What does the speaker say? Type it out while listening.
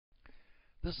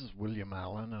This is William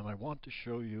Allen, and I want to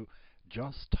show you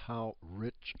just how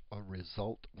rich a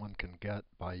result one can get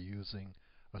by using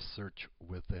a search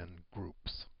within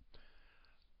groups.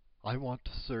 I want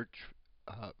to search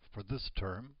for this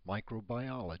term,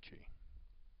 microbiology.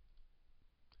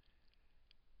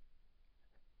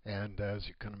 And as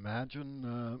you can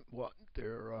imagine,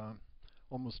 there are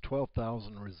almost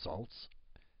 12,000 results,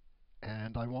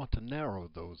 and I want to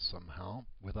narrow those somehow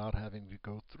without having to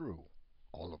go through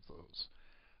all of those.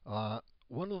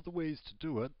 One of the ways to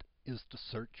do it is to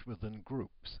search within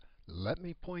groups. Let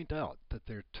me point out that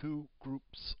there are two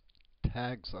groups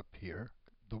tags up here.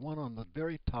 The one on the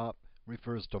very top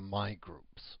refers to my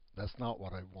groups. That's not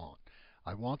what I want.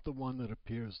 I want the one that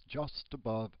appears just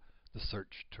above the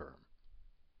search term.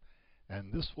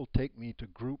 And this will take me to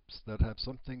groups that have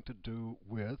something to do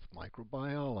with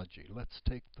microbiology. Let's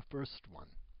take the first one.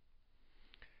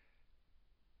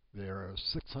 There are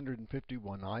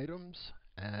 651 items,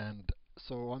 and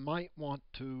so I might want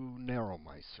to narrow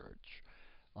my search.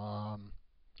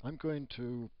 I'm going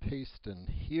to paste in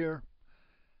here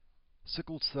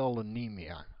sickle cell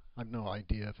anemia. I have no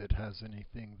idea if it has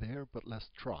anything there, but let's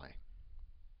try.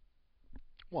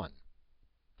 1.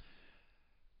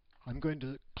 I'm going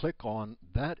to click on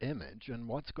that image, and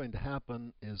what's going to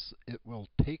happen is it will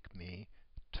take me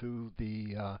to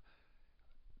the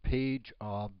page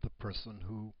of the person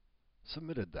who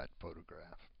submitted that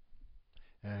photograph.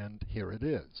 And here it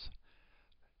is.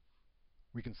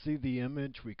 We can see the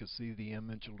image. We could see the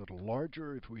image a little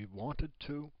larger if we wanted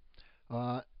to.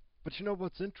 But you know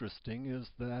what's interesting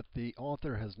is that the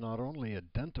author has not only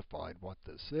identified what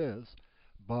this is,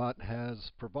 but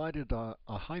has provided a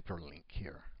hyperlink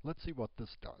here. Let's see what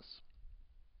this does.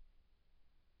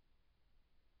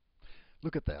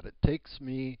 Look at that. It takes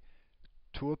me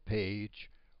to a page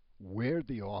where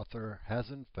the author has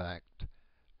in fact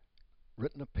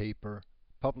written a paper,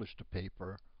 published a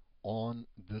paper on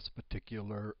this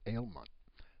particular ailment.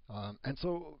 And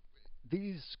so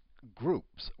these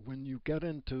groups, when you get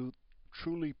into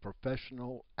truly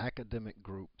professional academic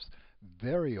groups,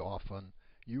 very often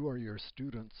you or your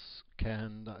students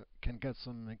can get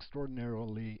some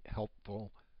extraordinarily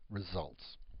helpful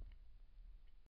results.